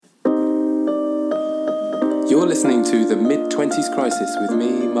You're listening to the Mid-20s Crisis with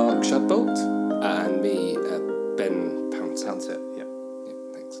me, Mark Shadbolt. And me, Ben Pounce. Yeah,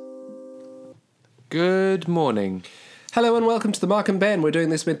 thanks. Good morning. Hello and welcome to the Mark and Ben. We're doing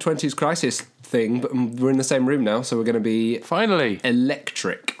this Mid-20s Crisis thing, but we're in the same room now, so we're going to be... Finally.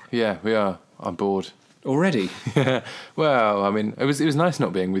 Electric. Yeah, we are. I'm bored. Already? Yeah. Well, I mean, it was nice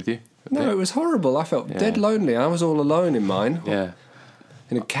not being with you. No, it was horrible. I felt dead lonely. I was all alone in mine. Yeah.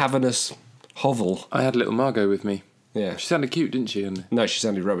 In a cavernous hovel. I had little Margot with me. Yeah. She sounded cute, didn't she? And No, she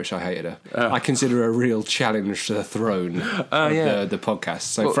sounded rubbish. I hated her. I consider her a real challenge to the throne of the podcast.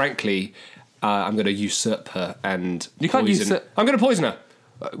 So frankly, I'm going to usurp her and You can't usurp... I'm going to poison her.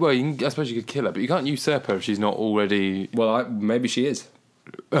 Well, I suppose you could kill her, but you can't usurp her if she's not already... Well, maybe she is.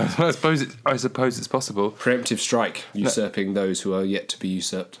 I suppose it's possible. Preemptive strike, usurping those who are yet to be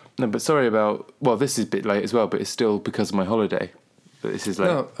usurped. No, but sorry about... Well, this is a bit late as well, but it's still because of my holiday. But this is late.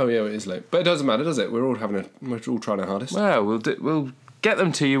 No, oh yeah, it is late. But it doesn't matter, does it? We're all trying our hardest. Well, we'll get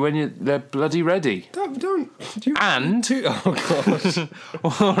them to you when they're bloody ready. Don't. Oh god.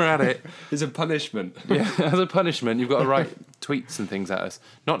 While we're at it, It's a punishment. yeah, as a punishment, you've got to write tweets and things at us.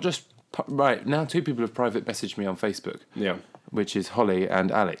 Not just right now. 2 people have private messaged me on Facebook. Yeah. Which is Holly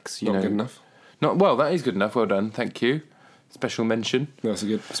and Alex. Not good enough. Not well. That is good enough. Well done. Thank you. Special mention. That's a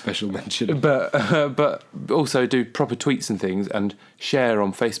good special mention. But also do proper tweets and things and share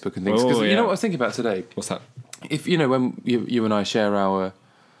on Facebook and things. Because you know what I was thinking about today? What's that? If when you and I share our,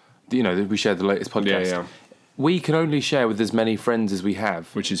 we share the latest podcast. Yeah. We can only share with as many friends as we have,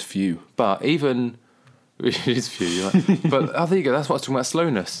 Which is few. but even it is few. You're right. But there you go. That's what I was talking about.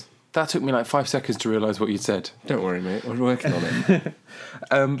 Slowness. That took me like 5 seconds to realise what you'd said. Don't worry, mate. We're working on it.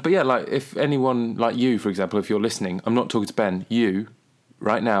 But yeah, like if anyone like you, for example, if you're listening, I'm not talking to Ben. You,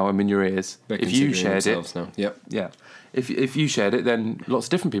 right now, I'm in your ears. If you shared it, now. Yep. yeah. If you shared it, then lots of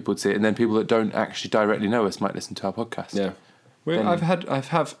different people would see it, and then people that don't actually directly know us might listen to our podcast. Yeah. Well,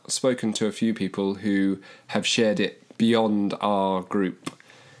 I've spoken to a few people who have shared it beyond our group.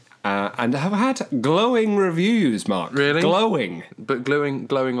 And have had glowing reviews, Mark. Really? Glowing. But glowing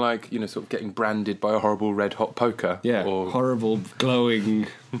like, sort of getting branded by a horrible red hot poker. Yeah, Or... horrible, glowing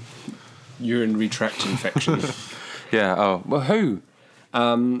urinary tract infection. Yeah, oh. Well, who?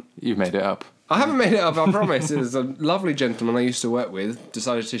 You've made it up. I haven't made it up, I promise. It was a lovely gentleman I used to work with,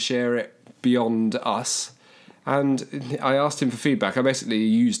 decided to share it beyond us. And I asked him for feedback. I basically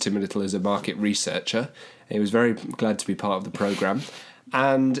used him a little as a market researcher. He was very glad to be part of the programme.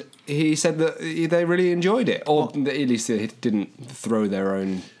 And he said that they really enjoyed it, or at least they didn't throw their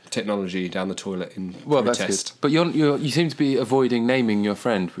own technology down the toilet in protest. That's good. But you seem to be avoiding naming your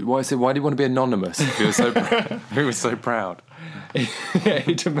friend. Why do you want to be anonymous if you were so he was so proud? Yeah,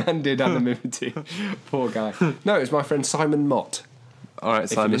 he demanded anonymity. Poor guy. No, it's my friend Simon Mott. All right,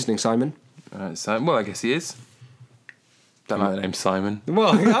 Simon. If you're listening, Simon. All right, Simon. Well, I guess he is. Don't like the name Simon.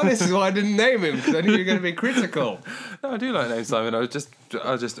 Well, this is why I didn't name him, because I knew you were going to be critical. No, I do like the name Simon.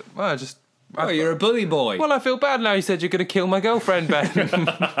 Oh, you're a bully boy. Well, I feel bad now. You said you're going to kill my girlfriend, Ben.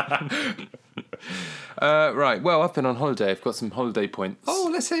 Right. Well, I've been on holiday. I've got some holiday points. Oh,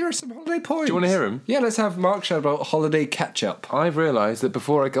 let's hear some holiday points. Do you want to hear them? Yeah, let's have Mark shout about holiday catch-up. I've realised that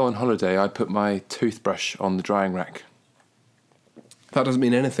before I go on holiday, I put my toothbrush on the drying rack. That doesn't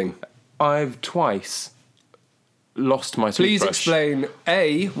mean anything. I've twice lost my toothbrush. Please explain,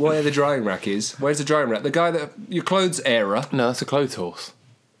 A, where the drying rack is. Where's the drying rack? The guy that... Your clothes airer. No, that's a clothes horse.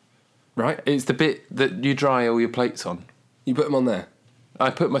 Right. It's the bit that you dry all your plates on. You put them on there? I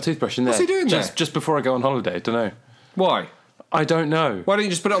put my toothbrush in there. What's he doing there? Just before I go on holiday. I don't know. Why? I don't know. Why don't you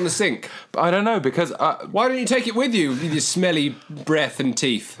just put it on the sink? But I don't know, because... Why don't you take it with you, with your smelly breath and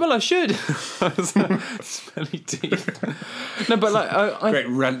teeth? Well, I should. Smelly teeth. No, but like... Great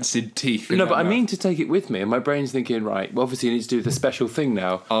rancid teeth. No, but I mean to take it with me, and my brain's thinking, right, well, obviously you need to do the special thing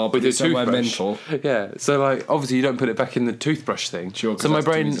now. Oh, but it's somewhere mental. Yeah, so like, obviously you don't put it back in the toothbrush thing. Sure, so my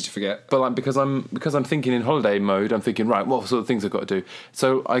brain... too easy to forget. But like, because I'm thinking in holiday mode, I'm thinking, right, what sort of things I've got to do?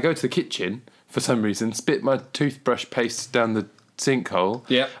 So I go to the kitchen, for some reason, spit my toothbrush paste down the sinkhole.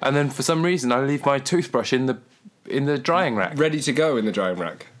 Yeah. And then for some reason, I leave my toothbrush in the drying rack. Ready to go in the drying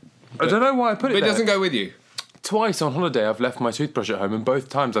rack. I don't know why I put it there. But it doesn't go with you. Twice on holiday, I've left my toothbrush at home, and both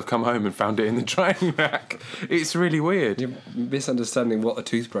times I've come home and found it in the drying rack. It's really weird. You're misunderstanding what a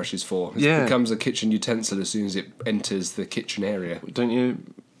toothbrush is for. It becomes a kitchen utensil as soon as it enters the kitchen area. Don't you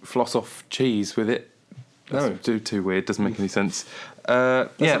floss off cheese with it? That's too weird. Doesn't make any sense.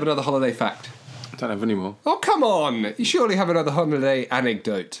 Let's have another holiday fact. I don't have any more. Oh, come on! You surely have another holiday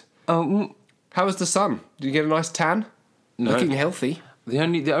anecdote. Oh, how was the sun? Did you get a nice tan? No. Looking healthy. The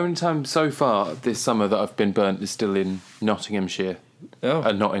only time so far this summer that I've been burnt is still in Nottinghamshire. Oh.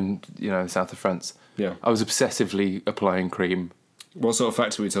 and not in the south of France. Yeah. I was obsessively applying cream. What sort of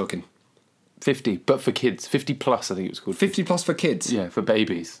factor are we talking? 50, but for kids. 50 plus, I think it was called. 50 plus for kids? Yeah, for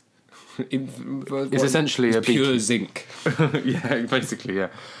babies. It's essentially a pure beaky- zinc. Yeah, basically, yeah.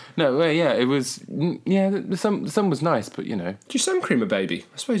 No, well, yeah, it was. Yeah, the sun was nice, but Do you sun cream a baby?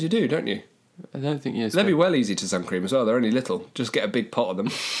 I suppose you do, don't you? I don't think They'd be well easy to sun cream as well. They're only little. Just get a big pot of them,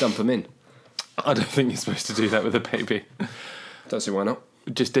 dump them in. I don't think you're supposed to do that with a baby. Don't see why not.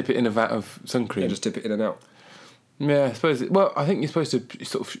 Just dip it in a vat of sun cream. Yeah, just dip it in and out. Yeah, I suppose. Well, I think you're supposed to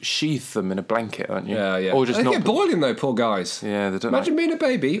sort of sheath them in a blanket, aren't you? Yeah, yeah. Or just they not. get boiling though, poor guys. Yeah, they don't. Imagine being a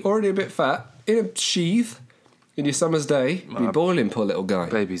baby, already a bit fat, in a sheath, in your summer's day, be boiling, poor little guy.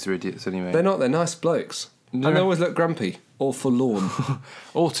 Babies are idiots anyway. They're not. They're nice blokes, and they always look grumpy or forlorn.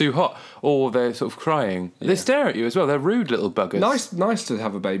 Or too hot, or they're sort of crying. Yeah. They stare at you as well. They're rude little buggers. Nice to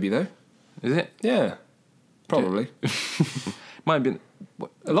have a baby though. Is it? Yeah, probably. Might be.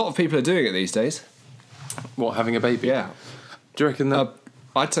 A lot of people are doing it these days. What, having a baby? Yeah. Do you reckon that?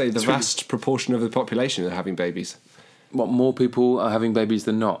 I'd say the It's really- vast proportion of the population are having babies. What, more people are having babies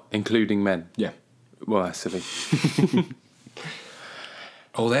than not, including men? Yeah. Well, that's silly.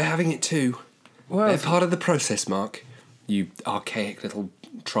 Oh, they're having it too. Well, They're part of the process, Mark. You archaic little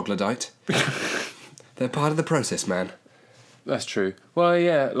troglodyte. They're part of the process, man. that's true. Well,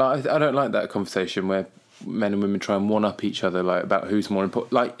 yeah, like I don't like that conversation where men and women try and one up each other, like about who's more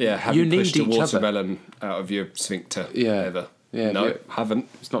important. Like, Yeah, have you you need pushed a each other. watermelon out of your sphincter Yeah. ever? Yeah, No, yeah. haven't.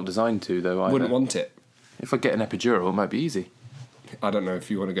 It's not designed to though. Either. Wouldn't want it. If I get an epidural, it might be easy. I don't know if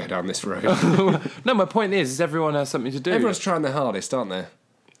you want to go down this road. No, my point is everyone has something to do. Everyone's trying their hardest, aren't they?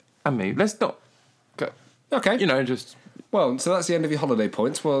 And me. Let's not go. Okay. Just. Well, so that's the end of your holiday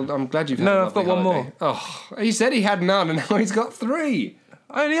points. Well, I'm glad you've had No, a I've got lovely one holiday. Oh, he said he had none, and now he's got 3.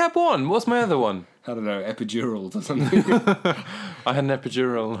 I only had one. What's my other one? I don't know, epidural or something. I had an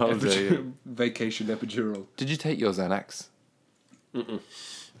epidural on holiday. Vacation epidural. Did you take your Xanax?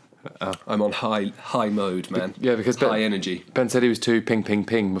 I'm on high mode, man. Yeah, because high energy. Ben said he was too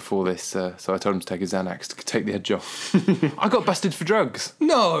ping before this, so I told him to take his Xanax to take the edge off. I got busted for drugs.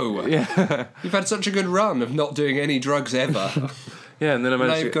 No! Yeah. You've had such a good run of not doing any drugs ever. Yeah, and then I Now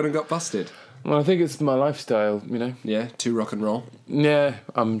managed you've to... gone and got busted. Well, I think it's my lifestyle, Yeah, too rock and roll. Yeah,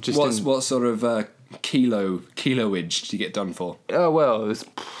 I'm just What sort of kiloage do you get done for? Oh, well, it's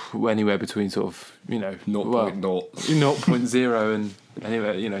anywhere between sort of, 0.0. well, 0.0 and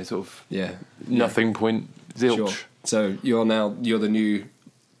anywhere, sort of Yeah. nothing point zilch. Sure. So you're the new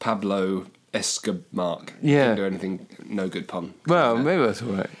Pablo Escobar. Yeah. Didn't do anything, no good pun. Well, maybe that's all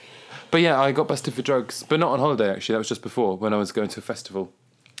right. But yeah, I got busted for drugs, but not on holiday, actually. That was just before, when I was going to a festival.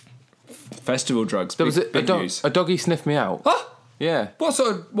 Festival drugs. There Big, was big news. a doggy sniffed me out. Huh? Yeah.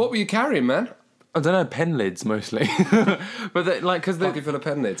 What were you carrying, man? I don't know, pen lids mostly. But because Pocket full of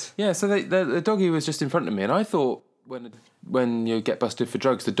pen lids. yeah, so the doggy was just in front of me, and I thought when you get busted for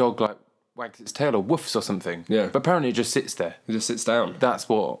drugs, the dog wags its tail or woofs or something. Yeah. But apparently it just sits there. It just sits down. That's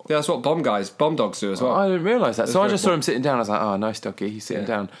what. Yeah, that's what bomb dogs do as well. I didn't realise that. So I very just saw him sitting down. I was like, oh, nice doggy. He's sitting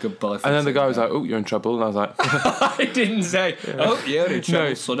down. Goodbye. And then the guy was like, oh, you're in trouble. And I was like, I didn't say, oh, you're in trouble,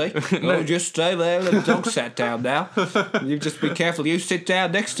 No. sonny. No, just stay there. The dog sat down now. You just be careful. You sit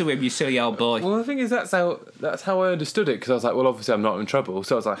down next to him, you silly old boy. well, the thing is, that's how I understood it, because I was like, well, obviously I'm not in trouble.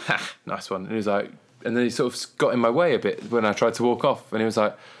 So I was like, ha, nice one. And he was like, and then he sort of got in my way a bit when I tried to walk off. And he was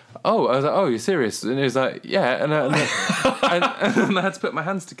like, oh, I was like, oh, you're serious? And he was like, yeah. And I had to put my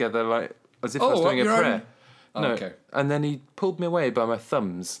hands together as if I was doing a prayer. Oh, No. okay. And then he pulled me away by my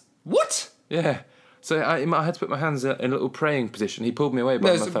thumbs. What? Yeah. So I had to put my hands in a little praying position. He pulled me away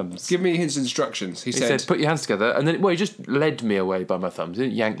by my thumbs. Give me his instructions. He He said, put your hands together. And then, he just led me away by my thumbs. He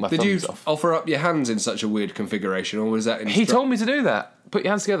didn't yank my did you thumbs off. offer up your hands in such a weird configuration, or was that He told me to do that. Put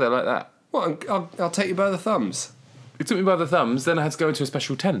your hands together like that. What? I'll take you by the thumbs. He took me by the thumbs, then I had to go into a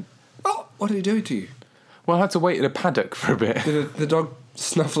special tent. Oh, what did he do to you? Well, I had to wait in a paddock for a bit. Did the dog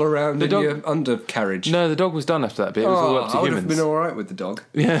snuffle around in dog- your undercarriage? No, the dog was done after that bit. It was all up to I would have humans. been all right with the dog.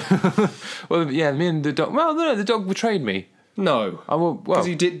 Yeah. Well, yeah, me and the dog... Well, no, the dog betrayed me. No. Well, Because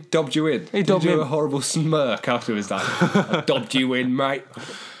he dobbed you in. He dobbed did me you in. a horrible smirk afterwards, like, I dobbed you in, mate.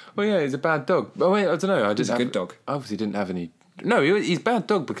 well, yeah, he's a bad dog. But wait, I don't know. He's a good dog. I obviously didn't have any... No, he's a bad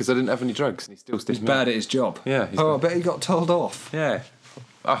dog because I didn't have any drugs and he still He's stiffed me bad out. at his job. Yeah, he's I bet he got told off. Yeah.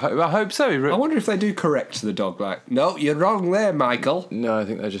 I hope so. I wonder if they do correct the dog, like, no, you're wrong there, Michael. No, I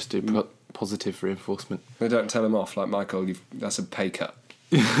think they just do positive reinforcement. They don't tell him off, like, Michael, that's a pay cut.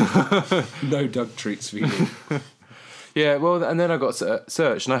 No dog treats for you. Yeah, well, and then I got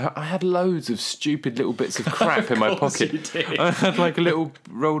searched, and I had loads of stupid little bits of crap in my pocket. You did. I had like a little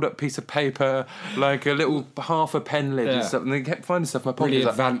rolled up piece of paper, like a little half a pen lid and Yeah. stuff, and they kept finding stuff in my pocket. Really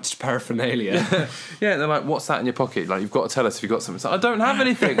Like, advanced paraphernalia. yeah, and they're like, "What's that in your pocket? Like, you've got to tell us if you've got something." So I don't have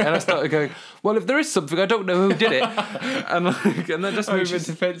anything, and I started going, "Well, if there is something, I don't know who did it," and then just Over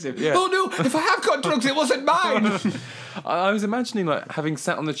defensive. Yeah. Oh no! If I have got drugs, it wasn't mine. I was imagining like having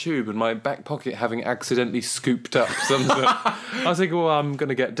sat on the tube and my back pocket having accidentally scooped up something. I was thinking, well, I'm going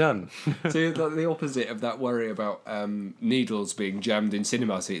to get done. See, the opposite of that worry about needles being jammed in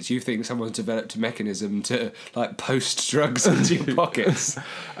cinema seats. You think someone's developed a mechanism to like post drugs into your pockets?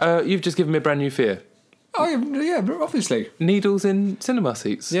 You've just given me a brand new fear. Oh yeah, obviously. Needles in cinema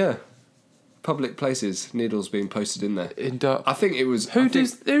seats. Yeah, public places, needles being posted in there. In dark. I think it was. Who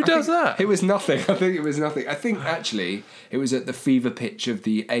does that? It was nothing. I think it was nothing. I think actually it was at the fever pitch of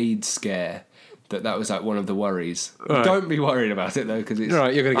the AIDS scare that was like one of the worries. Right. Don't be worried about it though, because it's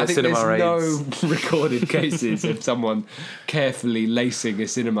Right, you're gonna get I think cinema there's no recorded cases of someone carefully lacing a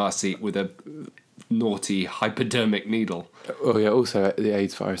cinema seat with a naughty hypodermic needle. Oh yeah. Also, the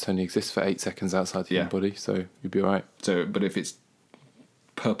AIDS virus only exists for 8 seconds outside the human body, so you'd be all right. So, but if it's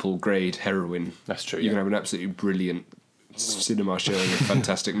purple grade heroin, That's true. you're gonna have an absolutely brilliant cinema showing of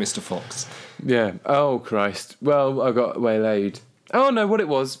Fantastic Mr. Fox. Yeah. Oh Christ. Well, I got waylaid. Oh no, what it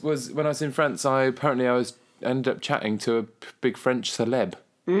was when I was in France. I ended up chatting to a big French celeb.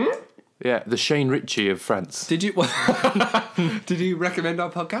 Mm? Yeah, the Shane Ritchie of France. Did you? Did you recommend our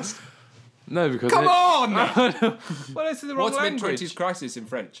podcast? No, because Come on! Well, it's the wrong What's language. mid-20s crisis in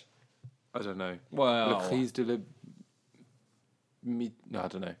French? I don't know. Well, Le crise de la... No, I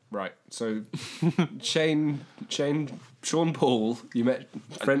don't know. right. So, Sean Paul, you met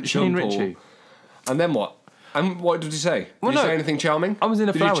French Shane Sean Paul, Ritchie. and then what? And what did you say? Well, did you no. say anything charming? I was in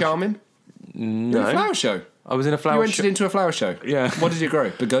a Did flower you charm him? In a No, flower show. I was in a You flower entered show. into a flower show. Yeah. What did you grow?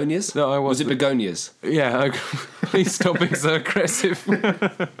 Begonias? No, I Was it wasn't. begonias? Yeah, please stop being so aggressive. No,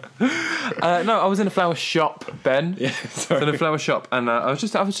 I was in a flower shop, Ben. Yeah. I was Sorry. in a flower shop, and I was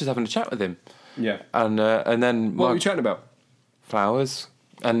just having a chat with him, Yeah. and then What were you chatting about? flowers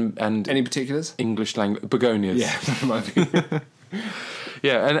and Any particulars? English language begonias. Yeah, that might be.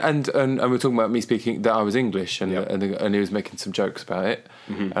 Yeah, and we're talking about me speaking that I was English, and and he was making some jokes about it,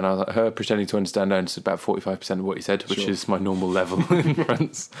 and I was like, her pretending to understand. I understood about 45% of what he said, which Sure. is my normal level in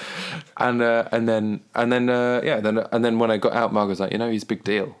France. And then when I got out, Margaret was like, he's a big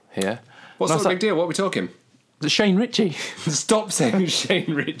deal here. What And I sort was of big deal? What are we talking? like, Shane Ritchie. Stop saying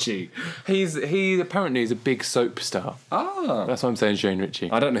Shane Ritchie. He apparently is a big soap star. Ah. That's why I'm saying Shane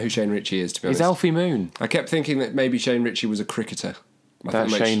Ritchie. I don't know who Shane Ritchie is, to be honest. He's Alfie Moon. I kept thinking that maybe Shane Ritchie was a cricketer. I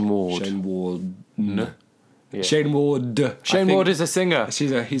That's thought Shane Ward. Shane Ward. Yeah. Shane Ward. Shane Ward is a singer.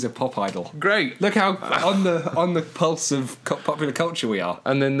 He's a pop idol. Great. Look how on the pulse of popular culture we are.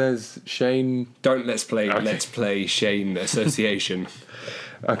 And then there's Shane. Don't let's play Okay. Shane Association.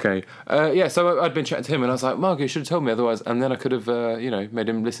 Okay. So I'd been chatting to him, and I was like, Margaret, you should have told me otherwise. And then I could have, made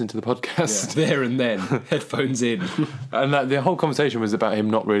him listen to the podcast. There and then, headphones in. And the whole conversation was about him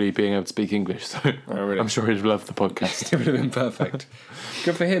not really being able to speak English. So really? I'm sure he'd love the podcast. It would have been perfect.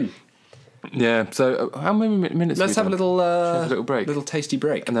 Good for him. Yeah. So how many minutes? Let's have a little have a little break, little tasty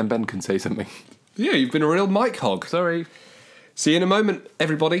break. and then Ben can say something. Yeah, you've been a real mic hog. Sorry. See you in a moment,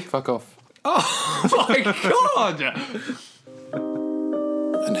 everybody. Fuck off. Oh my god!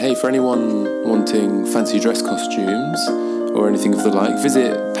 And hey, for anyone wanting fancy dress costumes or anything of the like,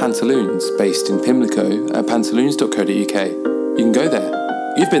 visit Pantaloons, based in Pimlico, at pantaloons.co.uk. You can go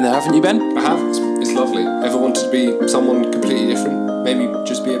there. You've been there, haven't you, Ben? I have. It's lovely. Ever wanted to be someone completely different? Maybe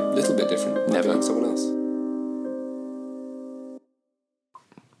just be a little bit different. Never. Like someone else.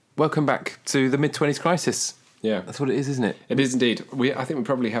 Welcome back to the mid-20s crisis. Yeah. That's what it is, isn't it? It is indeed. I think we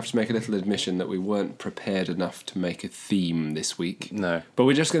probably have to make a little admission that we weren't prepared enough to make a theme this week. No. But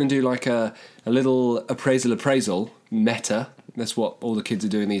we're just going to do like a little appraisal, meta. That's what all the kids are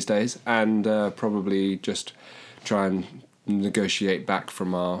doing these days. And probably just try and negotiate back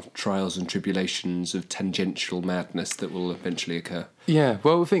from our trials and tribulations of tangential madness that will eventually occur. Yeah,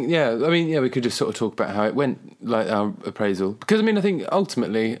 well, we could just sort of talk about how it went, like our appraisal. Because, I think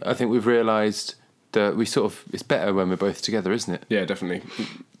ultimately, we've realised that it's better when we're both together, isn't it? Yeah, definitely.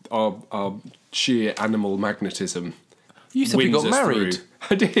 Our sheer animal magnetism. You said we wins got us married. through.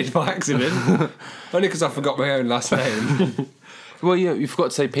 I did, by accident. Only because I forgot my own last name. Well, yeah, you forgot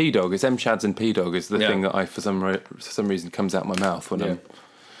to say P-Dog. It's M-Chads and P-Dog is the Yeah. thing that I, for some reason, comes out my mouth when Yeah. I'm...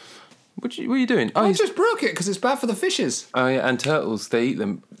 What are you doing? I just broke it because it's bad for the fishes. Oh, yeah, and turtles, they eat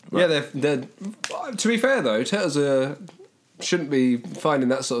them. Yeah, they're. To be fair though, turtles shouldn't be finding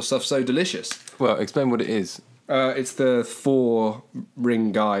that sort of stuff so delicious. Well, explain what it is. It's the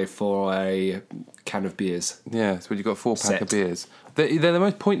 4-ring guy for a can of beers. Yeah, so you've got a 4-pack Set. of beers. They're the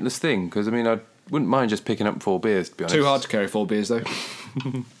most pointless thing, because, I mean, I wouldn't mind just picking up 4 beers, to be honest. Too hard to carry 4 beers, though.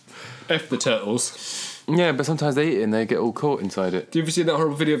 F the turtles. Yeah, but sometimes they eat it and they get all caught inside it. Do you ever see that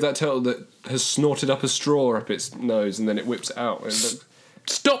horrible video of that turtle that has snorted up a straw up its nose and then it whips it out?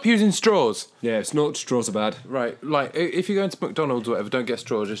 Stop using straws! Yeah, snort straws are bad. Right, like, if you go into McDonald's or whatever, don't get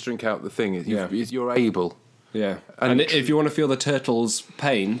straws, just drink out the thing. Yeah. You're able. Yeah. And if you want to feel the turtle's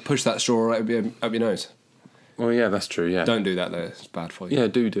pain, push that straw right up your nose. Well, yeah, that's true, yeah. Don't do that, though. It's bad for you. Yeah,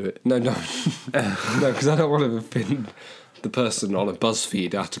 do it. No. No, because I don't want to offend the person on a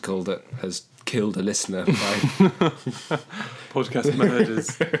BuzzFeed article that has killed a listener by... Podcast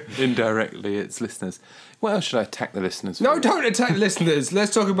murders. Indirectly, it's listeners. What else should I attack the listeners for? No, don't attack listeners.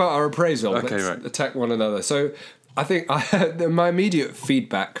 Let's talk about our appraisal. Okay, Let's right. attack one another. So I think my immediate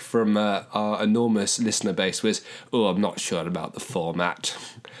feedback from our enormous listener base was, I'm not sure about the format.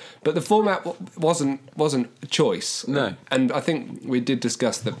 But the format wasn't a choice. No. And I think we did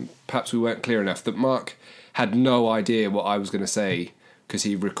discuss that perhaps we weren't clear enough, that Mark had no idea what I was going to say because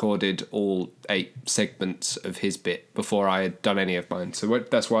he recorded all 8 segments of his bit before I had done any of mine. So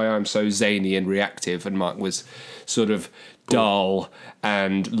that's why I'm so zany and reactive, and Mark was sort of dull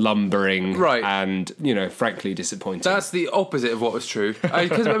and lumbering, Right. and, frankly disappointing. That's the opposite of what was true.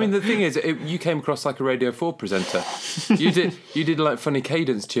 Because the thing is, you came across like a Radio 4 presenter. You did like funny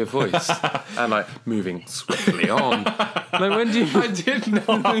cadence to your voice and like moving swiftly on. Like when do you? I did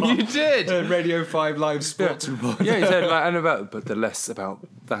not. You did. Radio 5 live sports report. Yeah, you said but the less about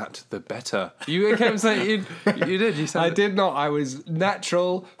that, the better. You kept saying you did. You said I did not. I was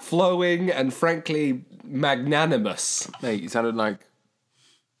natural, flowing, and frankly magnanimous. Mate, you sounded like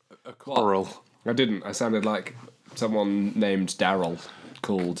a coral. I didn't. I sounded like someone named Daryl,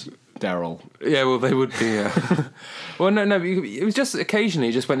 called Daryl. Yeah, well, they would be. Well, no. It was just occasionally.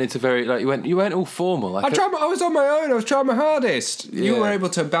 You just went into very like you went all formal. Like I was on my own. I was trying my hardest. You Yeah. were able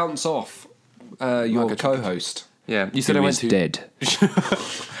to bounce off your Margaret. co-host. Yeah, you said I went too dead.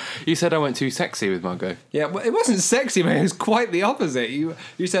 You said I went too sexy with Margot. Yeah, well, it wasn't sexy, man. It was quite the opposite. You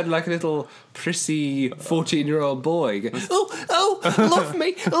said like a little prissy 14-year-old boy. Love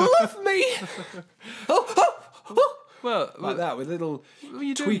me, love me. Oh. Well, Like that, with little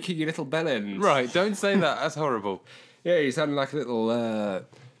you do. tweaking your little bellends. Right, don't say that. That's horrible. Yeah, you sounded like a little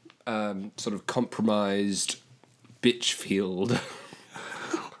sort of compromised bitch field.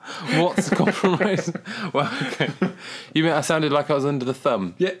 What's the compromise? Well, okay. You mean I sounded like I was under the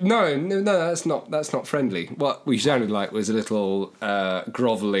thumb? Yeah, no, that's not friendly. What we sounded like was a little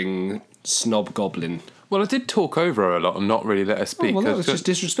grovelling snob goblin. Well, I did talk over her a lot and not really let her speak. Well, that was just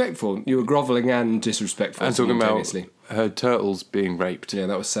disrespectful. You were grovelling and disrespectful and talking about simultaneously. her turtles being raped. Yeah,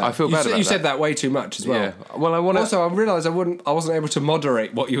 that was sad. I feel bad about You that. said that way too much as well. Yeah. Well, I want to. Also, I realised I wasn't able to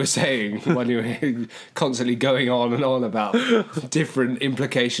moderate what you were saying when you were constantly going on and on about different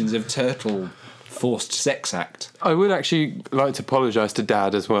implications of turtle forced sex act. I would actually like to apologise to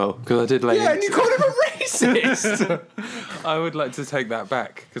Dad as well, because I did lay. Yeah, and you called him a racist. I would like to take that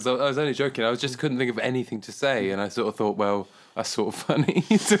back, because I was only joking. I just couldn't think of anything to say, and I sort of thought, well, that's sort of funny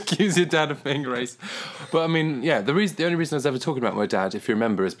to accuse your dad of being racist. But I mean, yeah, the only reason I was ever talking about my dad, if you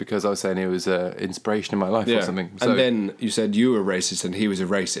remember, is because I was saying he was an inspiration in my life or something. So, and then you said you were racist and he was a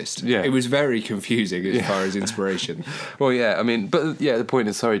racist. Yeah. It was very confusing as far as inspiration. well, yeah, I mean, but yeah, the point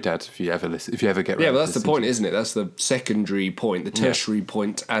is, sorry, Dad, if you ever get. Yeah, around but to that's the listen point, isn't it? That's the secondary point, the tertiary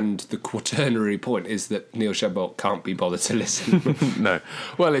point, and the quaternary point is that Neil Shadbolt can't be bothered to listen. No.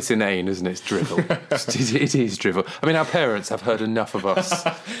 Well, it's inane, isn't it? It's drivel. It is drivel. I mean, our parents have heard enough of us.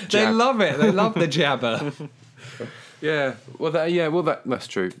 They love it. They love the jabber. Yeah. Well, that's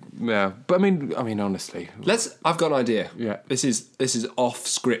true. Yeah. But I mean, honestly. I've got an idea. Yeah. This is off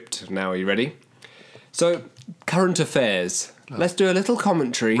script now. Are you ready? So, current affairs. Let's do a little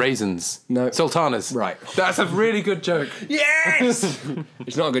commentary. Raisins. No. Sultanas. Right. That's a really good joke. Yes!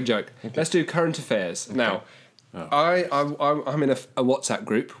 It's not a good joke. Okay. Let's do current affairs. Okay. Now, I'm in a WhatsApp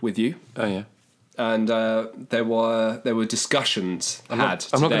group with you. Oh, yeah. And there were discussions had.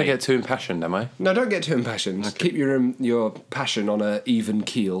 I'm not going to get too impassioned, am I? No, don't get too impassioned. Okay. Keep your passion on an even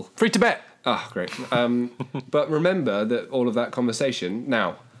keel. Free to bet. Ah, great. But remember that all of that conversation.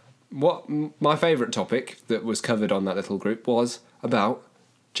 Now, what my favourite topic that was covered on that little group was about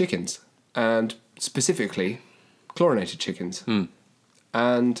chickens, and specifically chlorinated chickens.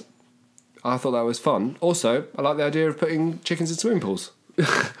 And I thought that was fun. Also, I like the idea of putting chickens in swimming pools.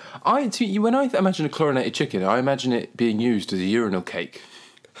 When I imagine a chlorinated chicken, I imagine it being used as a urinal cake.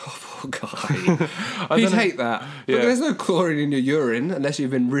 Poor guy. He'd hate that. But Yeah. there's no chlorine in your urine unless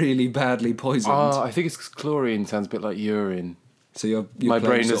you've been really badly poisoned. Oh, I think it's 'cause chlorine sounds a bit like urine. So you're My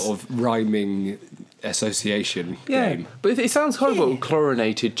playing brain sort of rhyming association game. But it sounds horrible,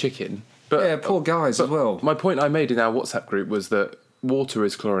 chlorinated chicken. But Yeah, poor guys as well. My point I made in our WhatsApp group was that water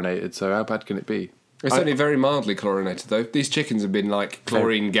is chlorinated, so how bad can it be? It's only very mildly chlorinated though. These chickens have been like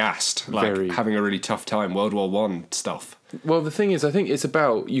chlorine gassed, like very. having a really tough time. World War One stuff. Well, the thing is, I think it's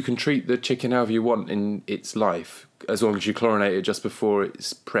about you can treat the chicken however you want in its life, as long as you chlorinate it just before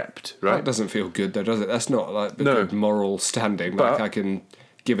it's prepped, right? That doesn't feel good though, does it? That's not like the No. good moral standing. But- Like I can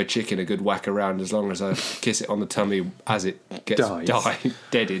give a chicken a good whack around as long as I kiss it on the tummy as it gets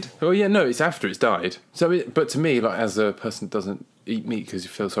deaded. Well, yeah, no, it's after it's died. So, but to me, like as a person that doesn't eat meat because you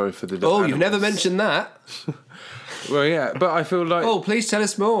feel sorry for the Oh, you've animals. never mentioned that. Well, yeah, but I feel like Oh, please tell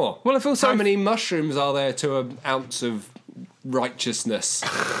us more. Well, I feel sorry How many mushrooms are there to an ounce of righteousness?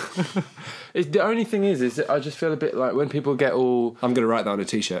 the only thing is that I just feel a bit like when people get all I'm going to write that on a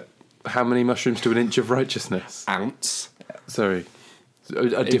t-shirt. how many mushrooms to an inch of righteousness. Ounce. Sorry.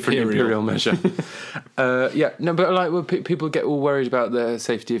 A different imperial measure. Yeah, no, but like when people get all worried about the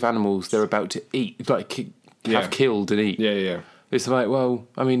safety of animals they're about to eat, like have killed and eat. Yeah. It's like, well,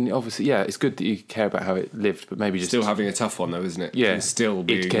 I mean, obviously, yeah, it's good that you care about how it lived, but maybe just Still having a tough one though, isn't it? yeah, It's still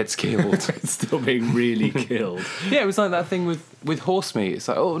being, it gets killed. it's still being really killed. Yeah, it was like that thing with horse meat. It's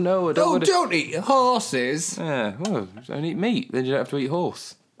like, oh no, I don't want to. don't eat horses. Yeah, well, don't eat meat, then you don't have to eat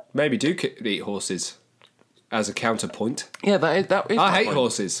horse. Maybe do eat horses as a counterpoint. Yeah, that is. I my hate point.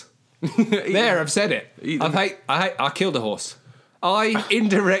 horses. There, I've said it. Eat them. I killed a horse. I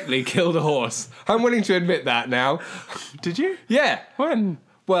indirectly killed a horse. I'm willing to admit that now. Did you? Yeah. When?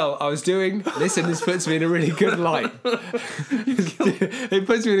 Well, I was doing... Listen, this puts me in a really good light. It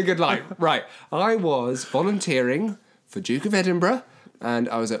puts me in a good light. Right. I was volunteering for Duke of Edinburgh, and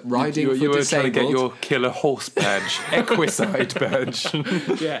I was at riding for You were disabled. trying to get your killer horse badge, equicide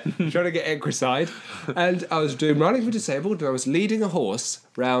badge. Yeah, trying to get equicide. And I was doing riding for disabled, and I was leading a horse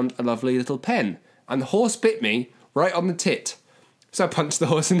round a lovely little pen. And the horse bit me right on the tit. So I punched the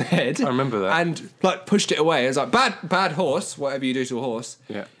horse in the head. I remember that. And like pushed it away. I was like, bad horse, whatever you do to a horse.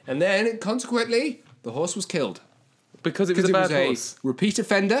 Yeah. And then, consequently, the horse was killed. Because it was Because a it was bad a horse. repeat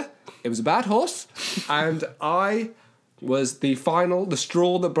offender. It was a bad horse. And I was the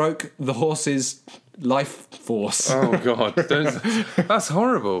straw that broke the horse's life force. Oh God, that's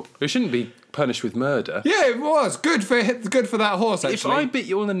horrible. It shouldn't be punished with murder. Yeah, it was. Good for that horse, actually. If I bit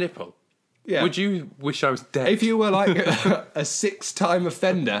you on the nipple, Yeah. would you wish I was dead? If you were like a 6-time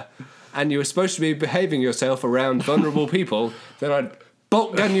offender and you were supposed to be behaving yourself around vulnerable people, then I'd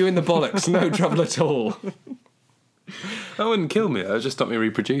bolt gun you in the bollocks, no trouble at all. That wouldn't kill me. That would just stop me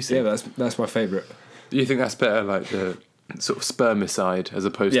reproducing. Yeah, that's my favourite. Do you think that's better, like the sort of spermicide as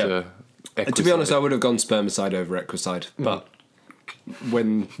opposed to equicide? To be honest, I would have gone spermicide over equicide, but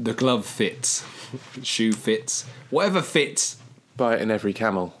when the glove fits, shoe fits, whatever fits. Buy it in every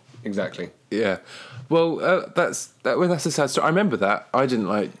camel. Exactly. Yeah. Well, that's a sad story. I remember that. I didn't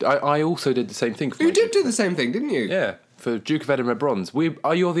like. I also did the same thing. For You my did Duke- do the same thing, didn't you? Yeah, for Duke of Edinburgh bronze.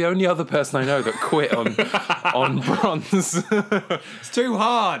 You're the only other person I know that quit on bronze. It's too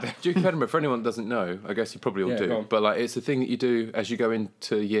hard. Duke of Edinburgh, for anyone that doesn't know, I guess you probably all Yeah, go do, on. but like it's a thing that you do as you go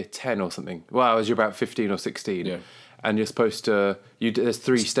into year 10 or something. Well, as you're about 15 or 16. Yeah. And you're supposed to, there's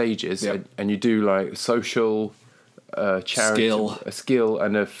 3 stages, Yeah. and you do like social, charity, a skill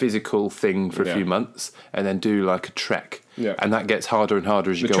and a physical thing for a Yeah. few months, and then do like a trek. Yeah. And that gets harder and harder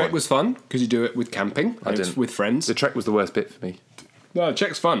as you The go trek on. was fun because you do it with camping. I and it's didn't. with friends. The trek was the worst bit for me. No, the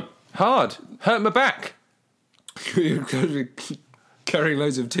trek's fun. Hard. Hurt my back. You're carrying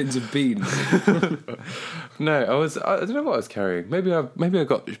loads of tins of beans. No, I don't know what I was carrying. Maybe I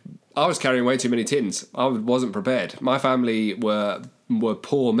got. I was carrying way too many tins. I wasn't prepared. My family were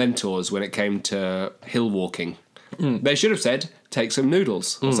poor mentors when it came to hill walking. They should have said, take some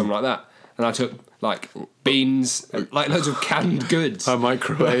noodles or something like that. And I took like beans, and, like loads of canned goods. A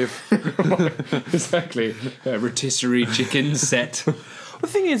microwave. Exactly. A rotisserie chicken set. The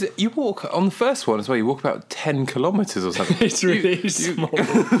thing is, you walk on the first one as well. You walk about 10 kilometres or something. It's really small.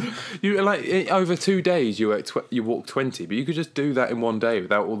 You like over 2 days. You walk 20, but you could just do that in one day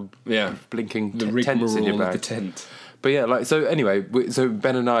without all the blinking The tents in your rigmarole of bag. the tent. But yeah, like so. Anyway, so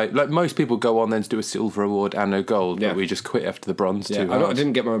Ben and I, like most people, go on then to do a silver award and no gold. Yeah. But we just quit after the bronze. Yeah, I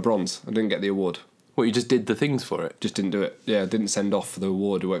didn't get my bronze. I didn't get the award. Well, you just did the things for it. Just didn't do it. Yeah, didn't send off the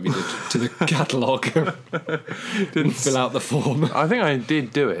award or whatever you did to the catalogue. Didn't fill out the form. I think I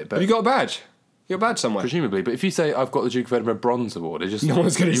did do it, but Have you got a badge? You're bad somewhere. Presumably, but if you say I've got the Duke of Edinburgh Bronze Award, it just No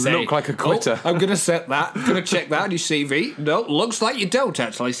one's going to say. You look like a quitter. Oh, I'm going to set that. I'm going to check that on your CV. No, looks like you don't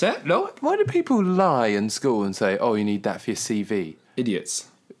actually set. No. Why do people lie in school and say, "Oh, you need that for your CV"? Idiots.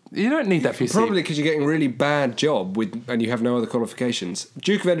 You don't need that for your CV. Probably because you're getting a really bad job and you have no other qualifications.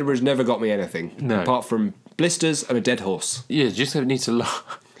 Duke of Edinburgh's never got me anything. No. Apart from blisters and a dead horse. Yeah, you just need to lie.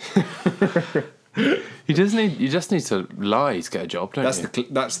 You just need to lie to get a job, don't you?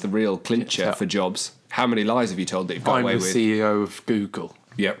 That's the real clincher for jobs. How many lies have you told that you've got away I'm the with? CEO of Google.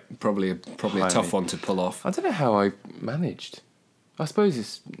 Yep, probably a tough one to pull off. I don't know how I managed. I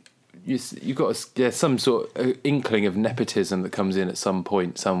suppose you've got some sort of inkling of nepotism that comes in at some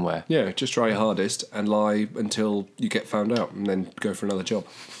point somewhere. Yeah, just try your hardest and lie until you get found out, and then go for another job.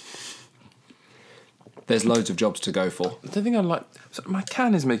 There's loads of jobs to go for. I don't think I like. My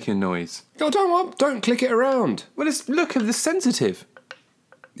can is making a noise. Oh, don't click it around. Well, it's sensitive.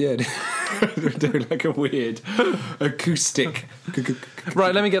 Yeah, they're doing like a weird acoustic.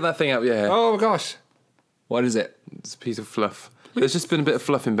 Right, let me get that thing out. Yeah. Oh gosh, what is it? It's a piece of fluff. There's just been a bit of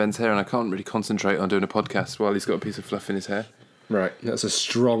fluff in Ben's hair, and I can't really concentrate on doing a podcast while he's got a piece of fluff in his hair. Right, that's a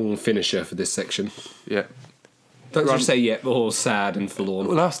strong finisher for this section. Yeah. Don't just say yep, all sad and forlorn.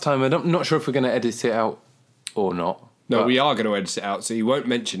 Well, last time, I'm not sure if we're going to edit it out or not. No, we are going to edit it out, so you won't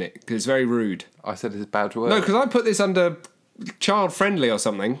mention it, because it's very rude. I said it's a bad word. No, because I put this under child-friendly or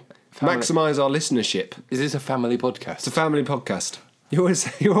something. Maximise our listenership. Is this a family podcast? It's a family podcast.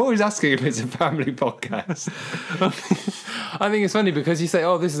 You're always asking if it's a family podcast. I think it's funny because you say,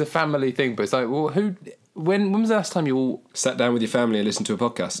 "Oh, this is a family thing," but it's like, well, when was the last time you all sat down with your family and listened to a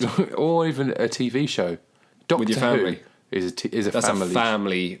podcast, or even a TV show? Doctor with your family Who is a That's family. a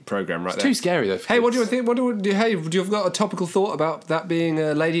family program, right? It's there. too scary though. Hey, what do you think? Hey, do you've got a topical thought about that being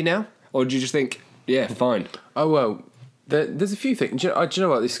a lady now, or do you just think, yeah, fine? Oh well. There's a few things. Do you know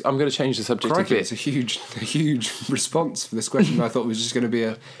what? I'm going to change the subject Crikey, a bit. it's a huge response for this question. I thought it was just going to be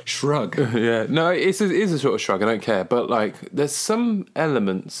a shrug. Yeah, no, it is a sort of shrug. I don't care, but like, there's some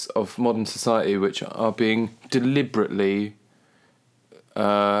elements of modern society which are being deliberately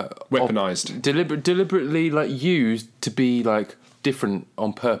weaponized, deliberately like used to be like different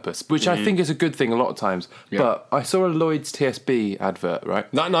on purpose, which I think is a good thing a lot of times. Yeah. But I saw a Lloyd's TSB advert,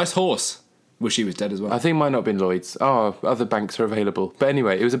 right? That nice horse. Wish he was dead as well. I think it might not have been Lloyd's. Oh, other banks are available. But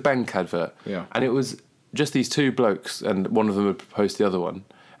anyway, it was a bank advert. Yeah. And it was just these two blokes, and one of them had proposed to the other one.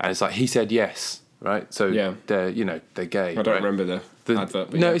 And it's like, he said yes, right? So yeah. they're gay. I don't remember the advert.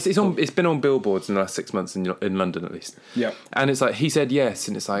 But no, yeah. it's been on billboards in the last 6 months in London at least. Yeah. And it's like, he said yes,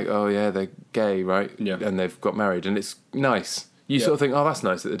 and it's like, oh yeah, they're gay, right? Yeah. And they've got married, and it's nice. You Yeah. sort of think, oh, that's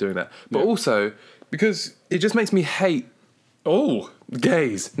nice that they're doing that. But Yeah. also, because it just makes me hate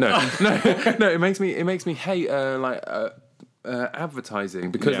gays. No. It makes me hate advertising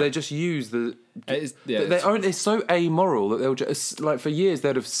because Yeah. they just use the. It's They're so amoral that they'll just like for years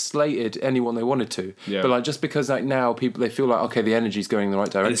they'd have slated anyone they wanted to. Yeah. But like just because like now people they feel like okay the energy's going in the right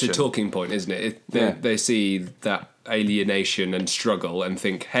direction. It's a talking point, isn't it? Yeah. They see that alienation and struggle and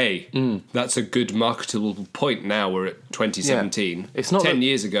think, hey, that's a good marketable point now. We're at 2017. Yeah. It's not 10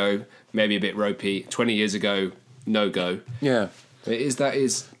 years ago, maybe a bit ropey. 20 years ago, no go. Yeah. That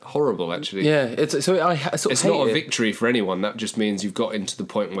is horrible, actually. Yeah, it's sort of It's hate not a it. victory for anyone. That just means you've got into the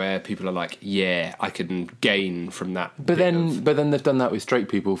point where people are like, yeah, I can gain from that. But then they've done that with straight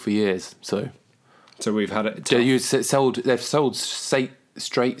people for years. So we've had it. tough. they've sold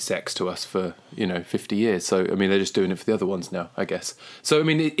straight sex to us for 50 years. So I mean they're just doing it for the other ones now, I guess. So I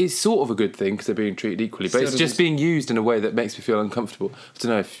mean it's sort of a good thing because they're being treated equally, but it's just being used in a way that makes me feel uncomfortable. I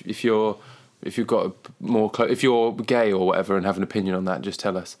don't know if you've got if you're gay or whatever and have an opinion on that, just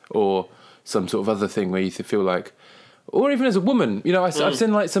tell us. Or some sort of other thing where you feel like, or even as a woman, I've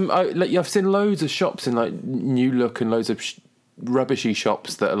seen I've seen loads of shops in like New Look and loads of rubbishy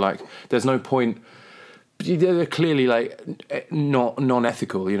shops that are like, there's no point. They're clearly like not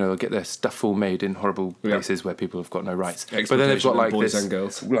non-ethical. They'll get their stuff all made in horrible places where people have got no rights. But then they've got like boys this, and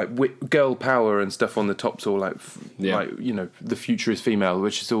girls, like girl power and stuff on the tops, or like the future is female,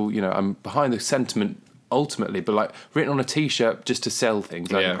 which is all I'm behind the sentiment ultimately, but like written on a T-shirt just to sell things.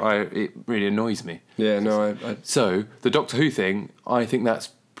 It really annoys me. Yeah, no. So the Doctor Who thing, I think that's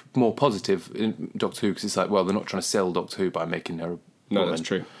more positive in Doctor Who because it's like, well, they're not trying to sell Doctor Who by making her a woman. That's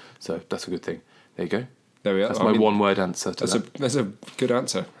true. So that's a good thing. There you go. There we are. That's my one-word answer to that. That's a good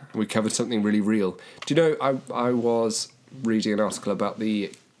answer. We covered something really real. Do you know, I was reading an article about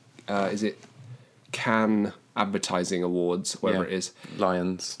the, is it Cannes Advertising Awards, whatever it is.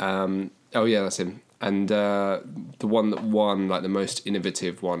 Lions. Oh yeah, that's him. And the one that won, like the most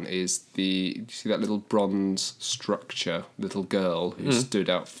innovative one, is do you see that little bronze structure, little girl who stood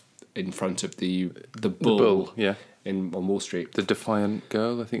out in front of the bull, bull, yeah. on Wall Street. The Defiant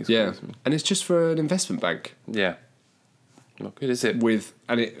Girl, I think it's Yeah, called. and it's just for an investment bank. Yeah. Not good, is it?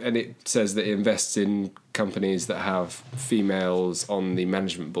 And it says that it invests in companies that have females on the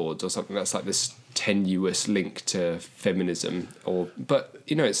management boards or something. That's like this tenuous link to feminism, but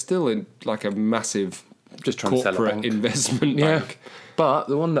it's still like a massive Just trying to sell a corporate bank. investment Yeah. bank. But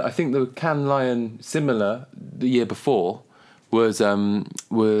the one that I think the Cannes Lion similar the year before was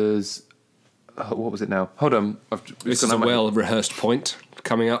what was it now? Hold on. This is a well-rehearsed point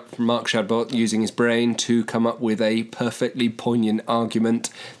coming up from Mark Shadbot using his brain to come up with a perfectly poignant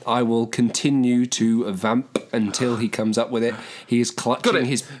argument. I will continue to vamp until he comes up with it. He is clutching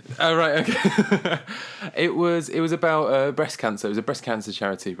his... Oh, right, okay. It was about breast cancer. It was a breast cancer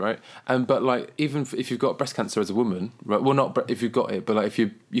charity, right? But like, even if you've got breast cancer as a woman, right? Well, not if you've got it, but like if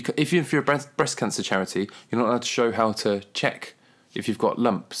you're a breast cancer charity, you're not allowed to show how to check if you've got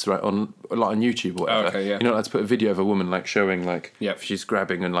lumps, right, on YouTube or whatever. Oh, okay, yeah. You're not allowed to put a video of a woman like showing like Yep. if she's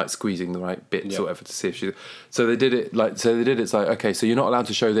grabbing and like squeezing the right bits Yep. or whatever to see if she. So they did it like it's like, okay, so you're not allowed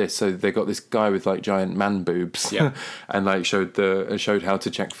to show this. So they got this guy with like giant man boobs, Yeah. and like showed how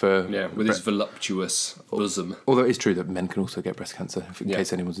to check for with his voluptuous bosom. Although it is true that men can also get breast cancer, in Yeah.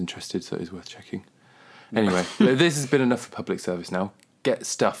 case anyone's interested, so it is worth checking. Anyway, this has been enough for public service now. Get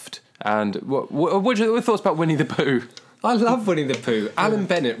stuffed. And what are your thoughts about Winnie the Pooh? I love Winnie the Pooh. Alan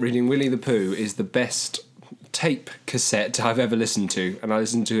Bennett reading Winnie the Pooh is the best tape cassette I've ever listened to, and I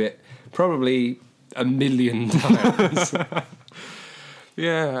listened to it probably 1 million times.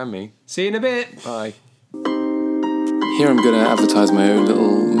 Yeah, and me. See you in a bit. Bye. Here I'm going to advertise my own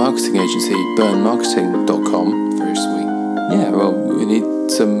little marketing agency, burnmarketing.com. Very sweet. Yeah, well, we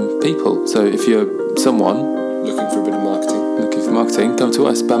need some people. So if you're someone Looking for a bit of marketing, come to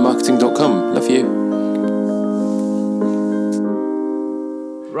us, burnmarketing.com. Love you.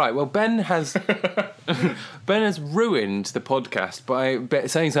 Right, well, Ben has ruined the podcast by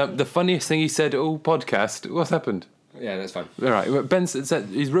saying something. The funniest thing he said all podcast. What's happened? Yeah, that's fine. All right, well, Ben said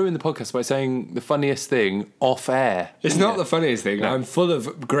he's ruined the podcast by saying the funniest thing off air. It's not the funniest thing. No. I'm full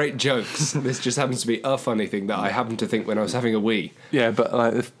of great jokes. This just happens to be a funny thing that I happened to think when I was having a wee. Yeah, but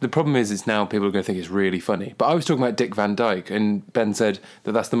like the problem is now people are going to think it's really funny. But I was talking about Dick Van Dyke, and Ben said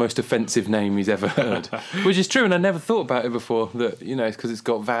that that's the most offensive name he's ever heard, which is true. And I never thought about it before. That it's because it's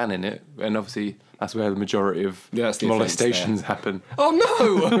got van in it, and obviously that's where the majority of that's the molestations happen. Oh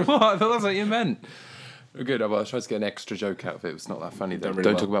no! What? I thought that's what you meant. Good. Well, I tried to get an extra joke out of it. It's not that funny, though.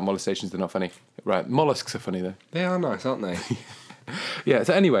 Don't talk about molestations. They're not funny. Right. Mollusks are funny, though. They are nice, aren't they? Yeah.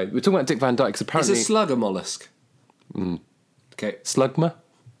 So anyway, we're talking about Dick Van Dyke. Because apparently... Is a slug a mollusk? Okay. Slugma?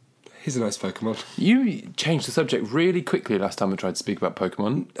 He's a nice Pokemon. You changed the subject really quickly last time I tried to speak about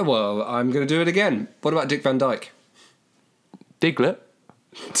Pokemon. Well, I'm going to do it again. What about Dick Van Dyke? Diglett?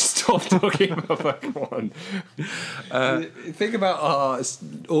 Stop talking about Pokemon. Think about our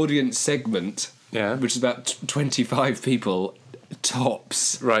audience segment, which is about 25 people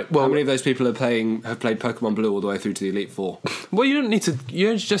tops. Right. Well, how many of those people have played Pokemon Blue all the way through to the Elite Four? Well, you don't need to.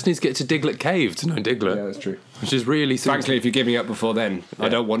 You just need to get to Diglett Cave to know Diglett. Yeah, that's true. Which is really simple. Frankly, if you're giving up before then, I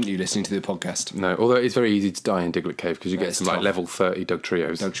don't want you listening to the podcast. No, although it's very easy to die in Diglett Cave because you get some tough. like level 30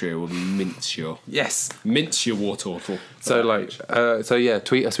 Dugtrios. Dugtrio will mince your Wartortle. So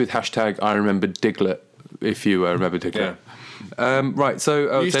tweet us with hashtag I remember Diglett if you remember Diglett. Yeah. Right,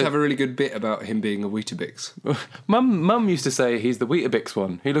 so You used to have a really good bit about him being a Weetabix. Mum used to say he's the Weetabix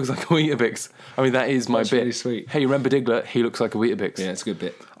one. He looks like a Weetabix. I mean, that is my That's bit. really sweet. Hey, remember Diglett? He looks like a Weetabix. Yeah, it's a good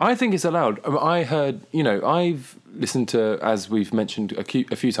bit. I think it's allowed. I heard, I've listened to, as we've mentioned a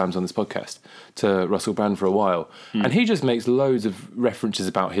few times on this podcast, to Russell Brand for a while, and he just makes loads of references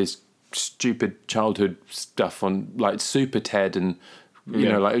about his stupid childhood stuff on like Super Ted and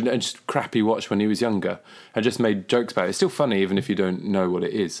and just crappy watch when he was younger, and just made jokes about it. It's still funny even if you don't know what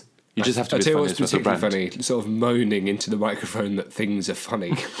it is. You just have to be tell you funny what's as Russell particularly Brand. funny, sort of moaning into the microphone that things are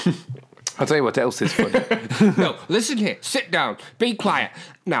funny. I'll tell you what else is funny. No, listen here. Sit down. Be quiet.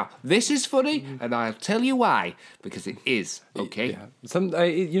 Now, this is funny, and I'll tell you why. Because it is, okay? Yeah.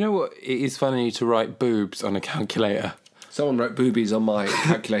 You know what? It is funny to write boobs on a calculator. Someone wrote boobies on my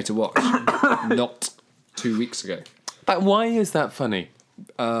calculator watch not 2 weeks ago. But why is that funny?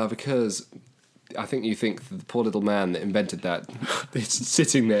 Because I think you think the poor little man that invented that is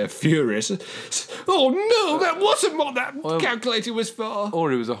sitting there furious. Oh no, that wasn't what that calculator was for. Or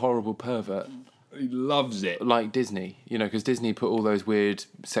he was a horrible pervert. He loves it. Like Disney, because Disney put all those weird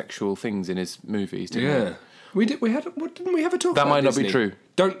sexual things in his movies, didn't they? Yeah. We did. We had. What, didn't we have a talk? That about might not Disney? be true.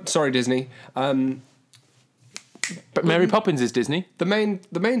 Sorry, Disney. But Mary Poppins is Disney. The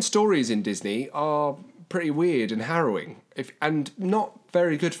main stories in Disney are pretty weird and harrowing, and not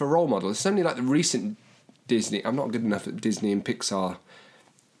very good for role models. It's only like the recent Disney. I'm not good enough at Disney and Pixar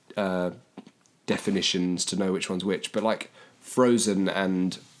definitions to know which one's which, but like Frozen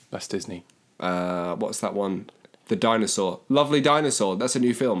and That's Disney. what's that one? The Dinosaur. Lovely Dinosaur. That's a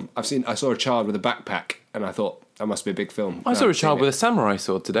new film. I saw a child with a backpack and I thought that must be a big film. I saw a child with a samurai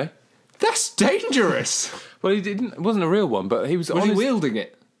sword today. That's dangerous. Well, it wasn't a real one, but he was Was he wielding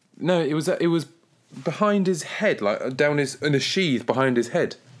it? No, it was behind his head, like in a sheath behind his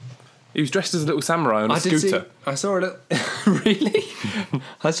head. He was dressed as a little samurai on a scooter. I saw a little... Really?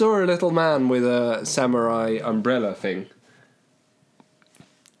 I saw a little man with a samurai umbrella thing.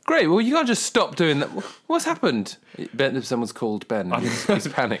 Great, well, you can't just stop doing that. What's happened? Someone's called Ben. He's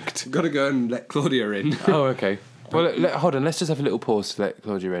panicked. Got to go and let Claudia in. Oh, okay. Well, hold on, let's just have a little pause to let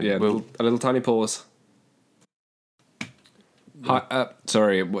Claudia in. Yeah, a little tiny pause. Hi,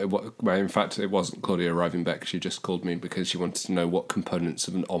 sorry, in fact, it wasn't Claudia arriving back. She just called me because she wanted to know what components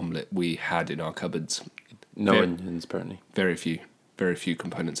of an omelette we had in our cupboards. No onions, apparently. Very few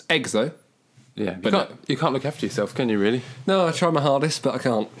components. Eggs, though. Yeah, but you can't look after yourself, can you, really? No, I try my hardest, but I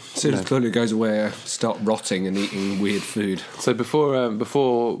can't. As soon as Claudia goes away, I start rotting and eating weird food. So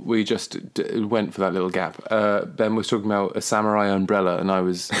before we just went for that little gap, Ben was talking about a samurai umbrella, and I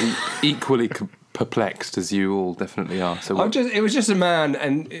was equally perplexed as you all definitely are. So it was just a man,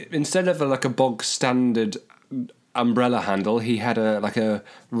 and instead of a bog standard umbrella handle, he had a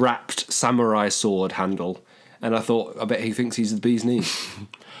wrapped samurai sword handle, and I thought, I bet he thinks he's the bee's knees.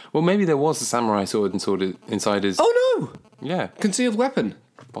 Well, maybe there was a samurai sword inside his... Oh no! Yeah. Concealed weapon.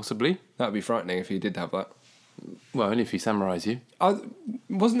 Possibly. That would be frightening if he did have that. Well, only if he samurais you.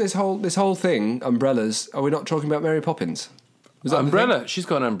 Wasn't this whole thing umbrellas? Are we not talking about Mary Poppins? Was that umbrella? She's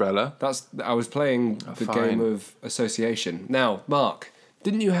got an umbrella. I was playing the game of association. Now, Mark,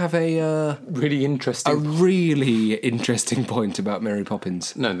 didn't you have a really interesting point about Mary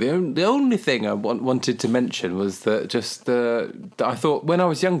Poppins? No, the only thing I wanted to mention was that I thought when I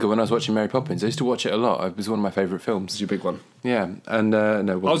was younger, when I was watching Mary Poppins, I used to watch it a lot. It was one of my favourite films. It's your big one. Yeah, and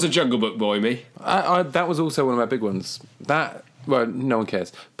no, I was a Jungle Book boy, me. That was also one of my big ones. Well, no one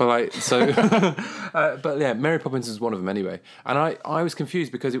cares. But but yeah, Mary Poppins is one of them anyway. And I was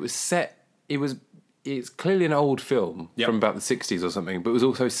confused because it's clearly an old film from about the 60s or something, but it was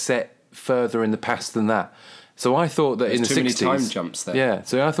also set further in the past than that. So I thought that in the 60s... There's too many time jumps there. Yeah,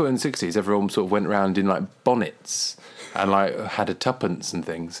 so I thought in the 60s everyone sort of went around in bonnets and had a tuppence and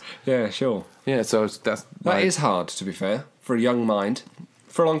things. Yeah, sure. Yeah, so that is hard, to be fair, for a young mind.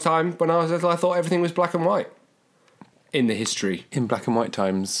 For a long time, when I was little, I thought everything was black and white. In the history. In black and white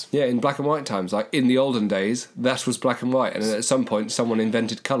times. Yeah, in black and white times. Like, in the olden days, that was black and white, and then at some point someone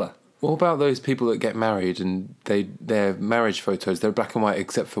invented colour. What about those people that get married and their marriage photos, they're black and white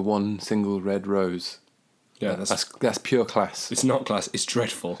except for one single red rose? Yeah, that's pure class. It's not class, it's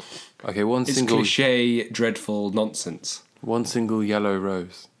dreadful. Okay, it's cliché, dreadful nonsense. One single yellow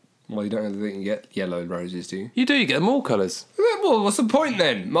rose. Well, you don't really think you get yellow roses, do you? You do, you get them all colours. Well, what's the point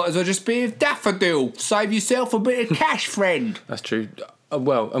then? Might as well just be a daffodil. Save yourself a bit of cash, friend. That's true.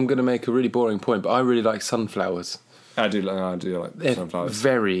 Well, I'm going to make a really boring point, but I really like sunflowers. I do like they're sunflowers.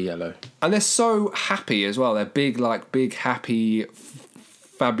 Very yellow. And they're so happy as well. They're big, happy,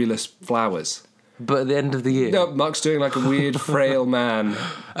 fabulous flowers. But at the end of the year... No, Mark's doing like a weird, frail man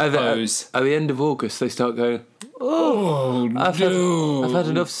pose. At the end of August, they start going... Oh, I've had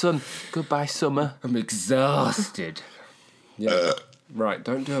enough sun. Goodbye, summer. I'm exhausted. Yeah. Right,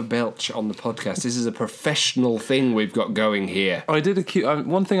 don't do a belch on the podcast. This is a professional thing we've got going here. I did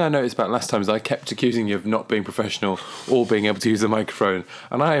one thing I noticed about last time is I kept accusing you of not being professional or being able to use a microphone,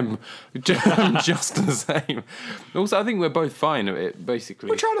 and I'm just the same. Also, I think we're both fine at it, basically.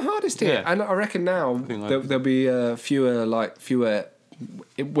 We're trying the hardest here, and I reckon now there'll be fewer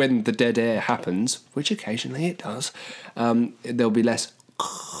when the dead air happens, which occasionally it does. There'll be less.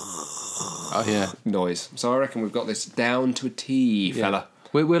 Oh yeah, noise. So I reckon we've got this down to a T, fella.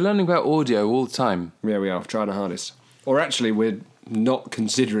 We're learning about audio all the time. Yeah, we are trying our hardest. Or actually, we're not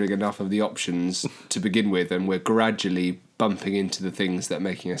considering enough of the options to begin with, and we're gradually bumping into the things that are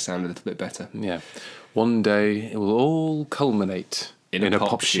making us sound a little bit better. Yeah. One day it will all culminate in a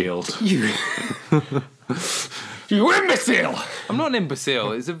pop shield. You imbecile! I'm not an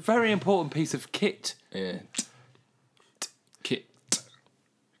imbecile. It's a very important piece of kit. Yeah.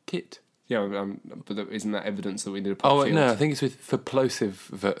 Kit. Yeah, but isn't that evidence that we need a pop shield? Oh, no, I think it's for plosive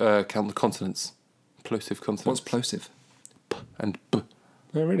consonants. Plosive consonants. What's plosive? P and B.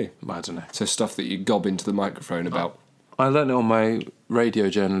 Oh, really? I don't know. So stuff that you gob into the microphone about. I learned it on my radio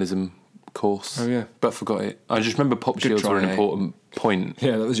journalism course. Oh, yeah. But forgot it. I just remember pop shields were an important point.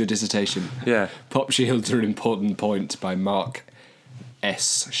 Yeah, that was your dissertation. Yeah. Pop shields are an important point by Mark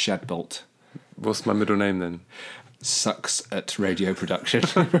S. Shadbolt. What's my middle name then? Sucks at radio production.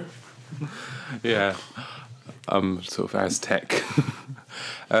 Yeah. I'm sort of Aztec.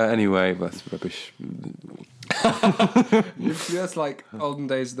 Anyway, that's rubbish. That's like olden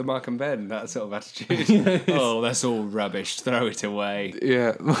days of the Mark and Ben, that sort of attitude. Oh, that's all rubbish. Throw it away.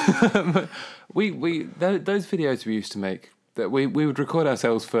 Yeah. Those videos we used to make, that we would record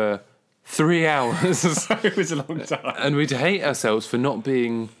ourselves for 3 hours. It was a long time. And we'd hate ourselves for not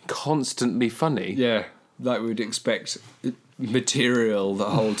being constantly funny. Yeah, like we'd expect material the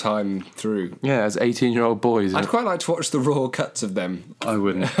whole time through. Yeah, as 18-year-old boys. I'd quite like to watch the raw cuts of them. I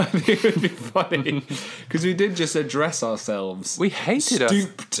wouldn't. I think it would be funny because we did just address ourselves. We hated us.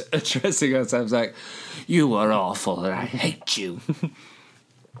 Stooped addressing ourselves like, "You are awful and I hate you."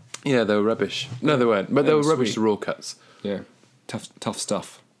 Yeah, they were rubbish. No, they weren't. But they were rubbish, sweet. the raw cuts. Yeah, tough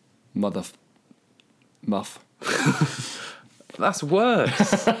stuff. Muff. That's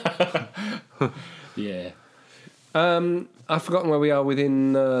worse. Yeah. I've forgotten where we are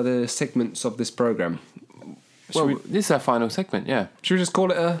within the segments of this programme. This is our final segment, yeah. Should we just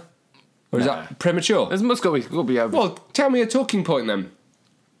call it a... Or is that premature? There's must got to be Well, tell me a talking point then.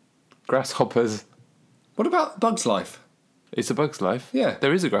 grasshoppers. What about Bug's Life? It's a bug's life. Yeah.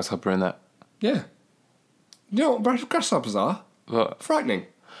 There is a grasshopper in that. Yeah. You know what grasshoppers are? What? Frightening.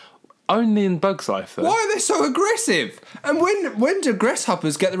 Only in bug's life, though. Why are they so aggressive? And when do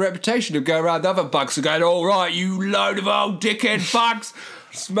grasshoppers get the reputation of going around other bugs and going, "All right, you load of old dickhead bugs,"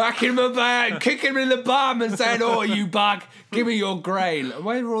 smacking them about, kicking them in the bum and saying, "Oh, you bug, give me your grain." And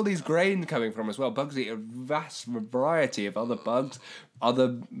where are all these grain coming from as well? Bugs eat a vast variety of other bugs,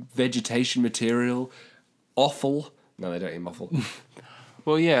 other vegetation material, offal. No, they don't eat offal.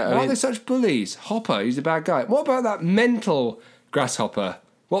 Well, yeah. Why are they such bullies? Hopper, he's a bad guy. What about that mental grasshopper?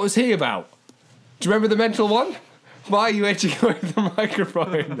 What was he about? Do you remember the mental one? Why are you edging away from the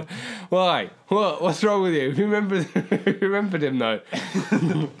microphone? Why? What? What's wrong with you? Who remembered him though?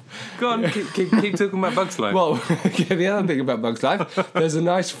 Go on, keep talking about Bug's Life. Well, the other thing about Bug's Life, there's a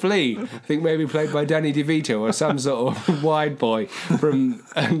nice flea. I think maybe played by Danny DeVito or some sort of wide boy from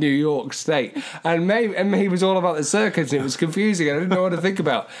New York State. And he was all about the circus. And it was confusing. I didn't know what to think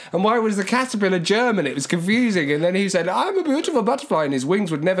about. And why was the caterpillar German? It was confusing. And then he said, "I'm a beautiful butterfly," and his wings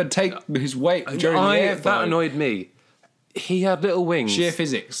would never take his weight during the airflow. That annoyed me. He had little wings. Sheer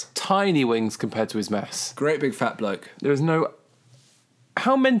physics. Tiny wings compared to his mass. Great big fat bloke. There was no...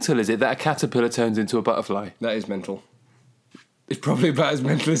 How mental is it that a caterpillar turns into a butterfly? That is mental. It's probably about as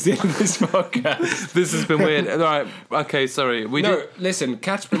mental as the end of this podcast. This has been weird. All right, okay, sorry. Listen,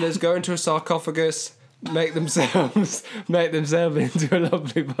 caterpillars go into a sarcophagus, make themselves into a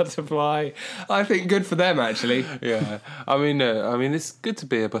lovely butterfly. I think good for them, actually. Yeah. I mean, it's good to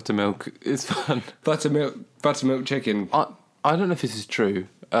be a buttermilk. It's fun. Buttermilk chicken. I don't know if this is true.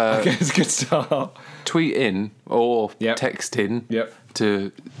 Okay, it's a good start. Tweet in or Yep. text in Yep.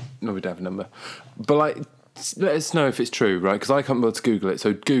 to... No, we don't have a number. But, like, let us know if it's true, right? Because I can't be able to Google it.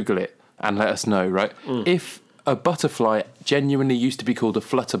 So Google it and let us know, right? If a butterfly genuinely used to be called a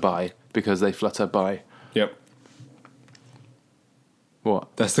flutterby because they flutter by... Yep.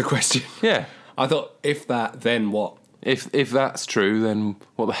 What? That's the question. Yeah. I thought, if that, then what? If that's true, then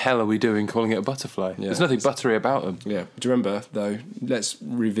what the hell are we doing calling it a butterfly? Yeah. There's nothing buttery about them. Yeah. Do you remember, though, let's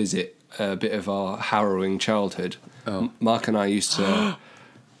revisit a bit of our harrowing childhood. Oh. Mark and I used to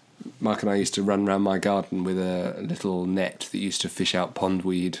run around my garden with a little net that used to fish out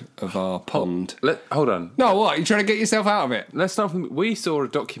pondweed of our pond. Hold on. No, what? You trying to get yourself out of it? Let's start from... We saw a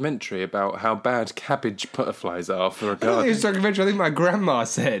documentary about how bad cabbage butterflies are for a I think garden. it's a documentary. I think my grandma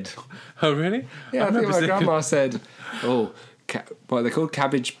said. Oh, really? Yeah, I think my grandma said, "Oh, what are they called?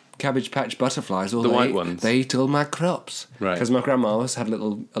 Cabbage patch butterflies. Or The white ones. They eat all my crops." Right. Because my grandma always had a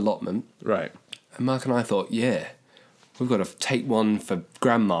little allotment. Right. And Mark and I thought, yeah, we've got to take one for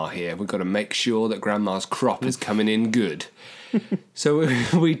Grandma here. We've got to make sure that Grandma's crop is coming in good. So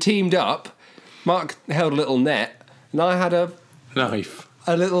we teamed up. Mark held a little net, and I had a Knife.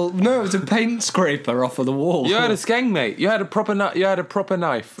 No, it was a paint scraper off of the wall. You had a skeng, mate. You had a proper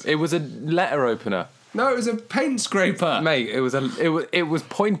knife. It was a letter opener. No, it was a paint scraper. Mate, it was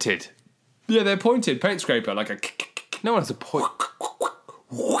pointed. Yeah, they're pointed. Paint scraper, like a... No one has a point.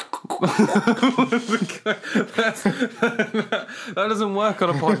 That doesn't work on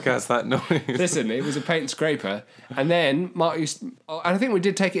a podcast, that noise. Listen, it was a paint scraper, and then Mark used... and I think we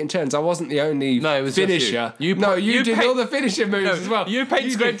did take it in turns. I wasn't the only finisher. You did all the finisher moves as well. You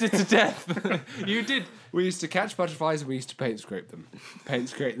paint scraped it to death. You did. We used to catch butterflies and we used to paint scrape them. Paint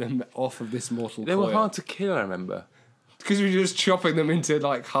scrape them off of this mortal They coil. were hard to kill, I remember. Because you're just chopping them into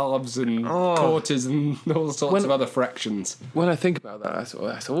like halves and quarters and all sorts of other fractions. When I think about that,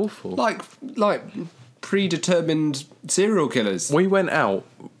 that's awful. Like predetermined serial killers. We went out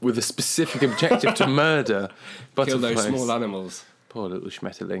with a specific objective to murder Kill butterflies. those small animals. Poor little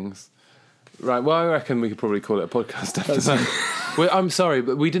schmetterlings. Right, well, I reckon we could probably call it a podcast after that. I'm sorry,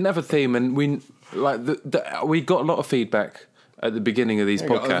 but we didn't have a theme, and we got a lot of feedback at the beginning of these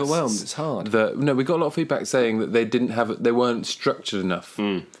podcasts. Got overwhelmed. It's hard. We got a lot of feedback saying that they weren't structured enough.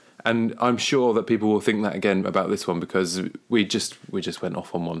 And I'm sure that people will think that again about this one because we just went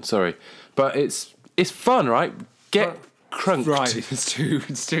off on one. Sorry, but it's fun, right? Get crunked. Right,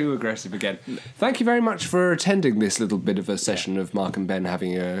 it's too aggressive again. Thank you very much for attending this little bit of a session of Mark and Ben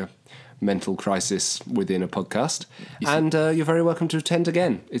having a mental crisis within a podcast. And you're very welcome to attend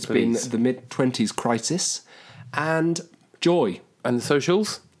again. It's been the mid-20s crisis and joy. And the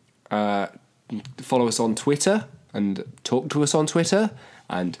socials? Follow us on Twitter and talk to us on Twitter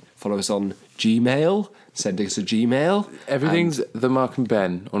and follow us on Gmail. Send us a Gmail. Everything's the Mark and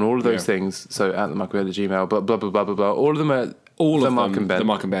Ben on all of those things. So at the Mark and Ben, the Gmail, blah, blah, blah, blah, blah, blah. All of them are the Mark and Ben. The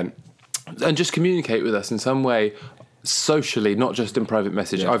Mark and Ben. And just communicate with us in some way socially, not just in private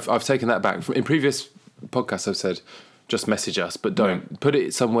message. Yeah. I've taken that back. In previous podcasts I've said, just message us, but don't. Put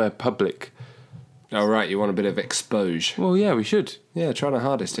it somewhere public. Oh, right, you want a bit of exposure. Well, yeah, we should. Yeah, trying our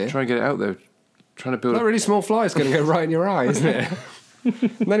hardest here. Try and get it out there. Trying to build That really small fly is going to go right in your eye, isn't it?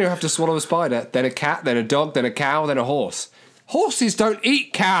 And then you'll have to swallow a spider, then a cat, then a dog, then a cow, then a horse. Horses don't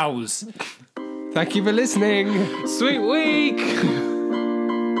eat cows! Thank you for listening. Sweet week!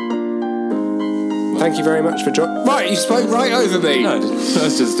 Thank you very much for joining. Right, you spoke right over me. No, I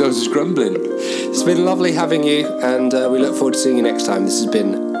was just grumbling. It's been lovely having you, and we look forward to seeing you next time. This has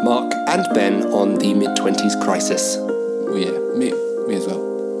been Mark and Ben on the mid-20s crisis. Well, yeah, me as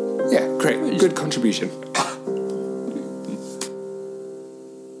well. Yeah, great. Good contribution.